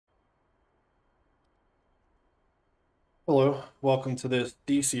Hello, welcome to this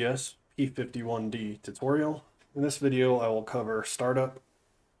DCS P-51D tutorial. In this video, I will cover startup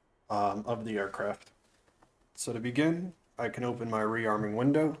of the aircraft. So to begin, I can open my rearming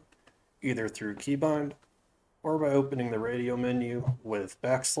window, either through keybind or by opening the radio menu with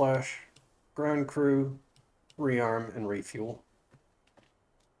 \, ground crew, rearm, and refuel.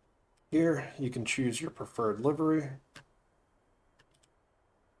 Here, you can choose your preferred livery,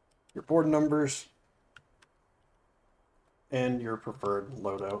 your board numbers, and your preferred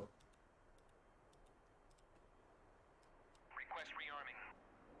loadout.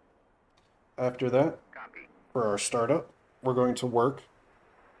 After that, for our startup, we're going to work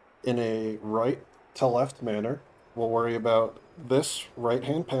in a right to left manner. We'll worry about this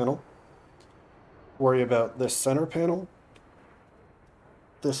right-hand panel, worry about this center panel,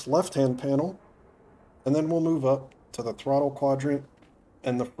 this left-hand panel, and then we'll move up to the throttle quadrant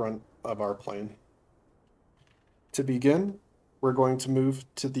and the front of our plane. To begin, we're going to move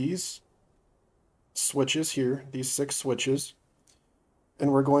to these switches here, these 6 switches,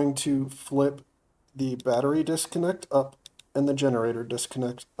 and we're going to flip the battery disconnect up and the generator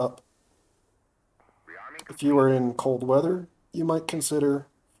disconnect up. If you are in cold weather, you might consider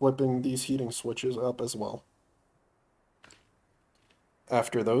flipping these heating switches up as well.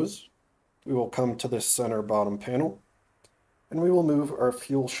 After those, we will come to this center bottom panel, and we will move our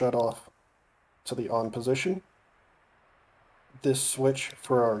fuel shutoff to the on position, this switch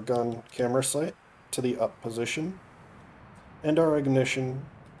for our gun camera sight to the up position, and our ignition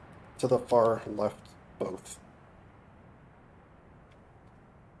to the far left both.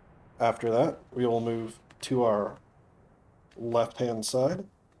 After that, we will move to our left-hand side,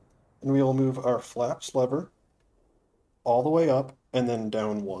 and we will move our flaps lever all the way up and then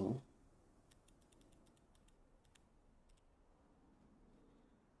down 1.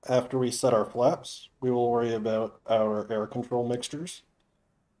 After we set our flaps, we will worry about our air control mixtures.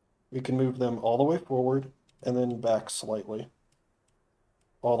 We can move them all the way forward and then back slightly.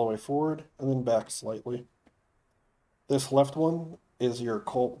 All the way forward and then back slightly. This left one is your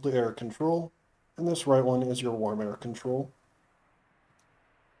cold air control, and this right one is your warm air control.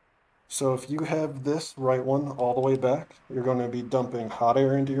 So if you have this right one all the way back, you're going to be dumping hot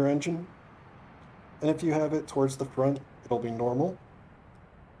air into your engine. And if you have it towards the front, it'll be normal.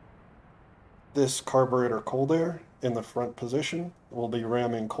 This carburetor cold air in the front position will be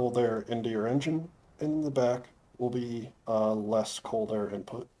ramming cold air into your engine. In the back will be less cold air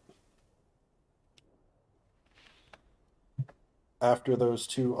input. After those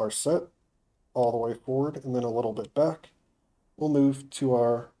two are set, all the way forward and then a little bit back, we'll move to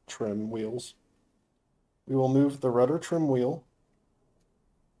our trim wheels. We will move the rudder trim wheel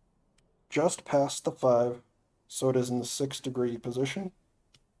just past the 5, so it is in the 6-degree position.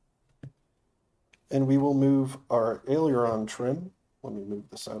 And we will move our aileron trim, let me move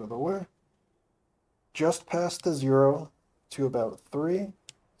this out of the way, just past the 0 to about 3.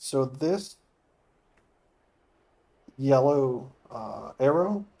 So this yellow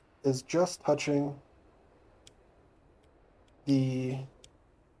arrow is just touching the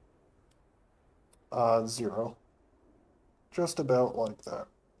 0, just about like that.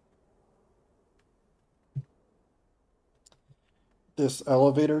 This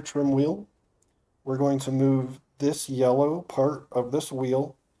elevator trim wheel, we're going to move this yellow part of this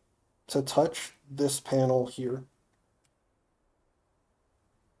wheel to touch this panel here.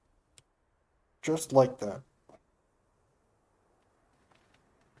 Just like that.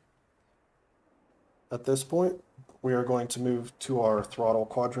 At this point, we are going to move to our throttle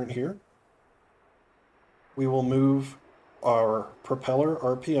quadrant here. We will move our propeller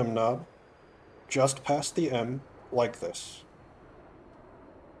RPM knob just past the M like this.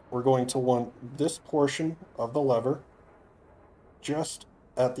 We're going to want this portion of the lever just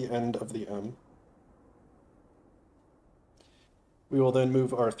at the end of the M. We will then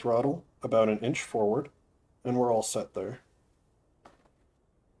move our throttle about 1 inch forward, and we're all set there.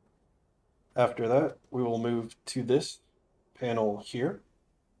 After that, we will move to this panel here,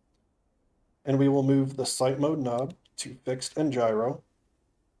 and we will move the sight mode knob to fixed and gyro,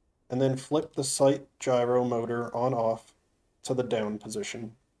 and then flip the sight gyro motor on off to the down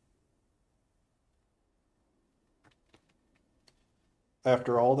position.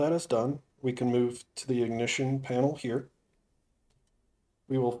 After all that is done, we can move to the ignition panel here.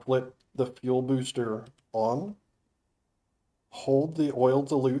 We will flip the fuel booster on, hold the oil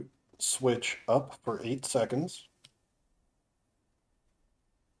dilute switch up for 8 seconds,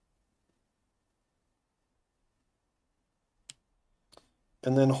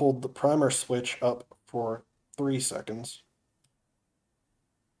 and then hold the primer switch up for 3 seconds.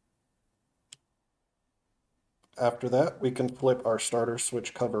 After that, we can flip our starter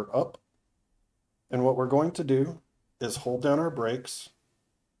switch cover up. And what we're going to do is hold down our brakes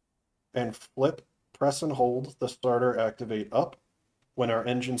and flip, press and hold the starter activate up. When our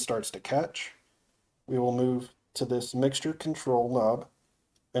engine starts to catch, we will move to this mixture control knob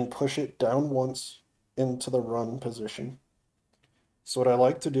and push it down once into the run position. So what I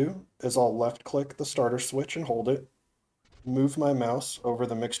like to do is I'll left click the starter switch and hold it, move my mouse over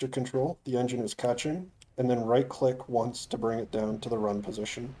the mixture control the engine is catching, and then right click once to bring it down to the run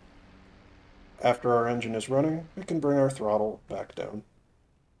position. After our engine is running, we can bring our throttle back down.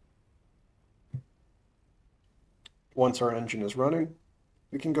 Once our engine is running,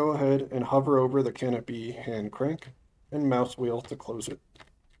 we can go ahead and hover over the canopy hand crank and mouse wheel to close it.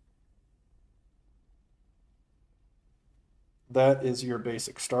 That is your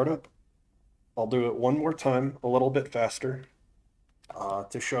basic startup. I'll do it one more time, a little bit faster,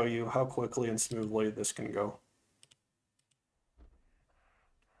 to show you how quickly and smoothly this can go.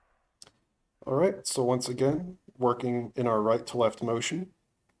 All right, so once again, working in our right to left motion.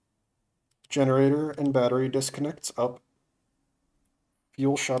 Generator and battery disconnects up.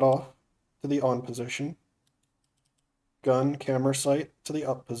 Fuel shut off to the on position. Gun camera sight to the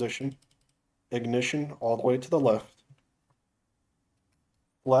up position. Ignition all the way to the left.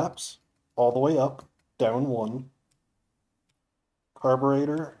 Flaps all the way up, down one.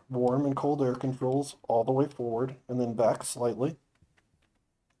 Carburetor, warm and cold air controls all the way forward and then back slightly.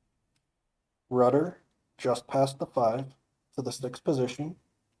 Rudder just past the 5 to the 6 position.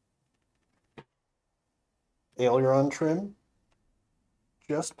 Aileron trim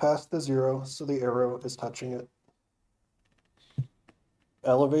just past the 0 so the arrow is touching it.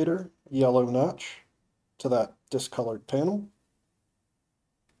 Elevator, yellow notch to that discolored panel.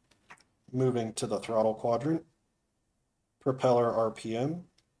 Moving to the throttle quadrant. Propeller RPM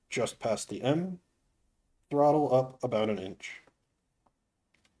just past the M. Throttle up about an inch.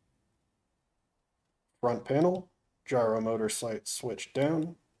 Front panel, gyro motor sight switch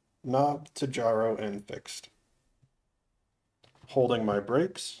down, knob to gyro and fixed. Holding my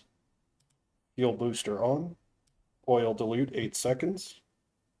brakes, fuel booster on, oil dilute 8 seconds.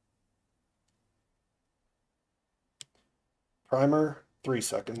 Primer 3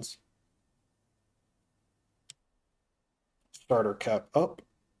 seconds. Starter cap up,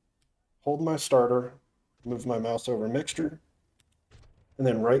 hold my starter, move my mouse over mixture, and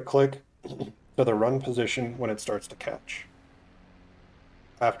then right click to the run position when it starts to catch.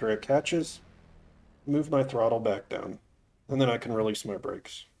 After it catches, move my throttle back down, and then I can release my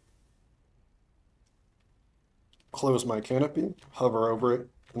brakes. Close my canopy, hover over it,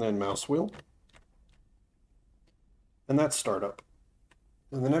 and then mouse wheel. And that's startup.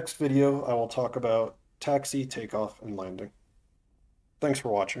 In the next video, I will talk about taxi, takeoff, and landing. Thanks for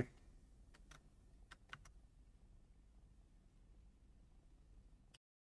watching.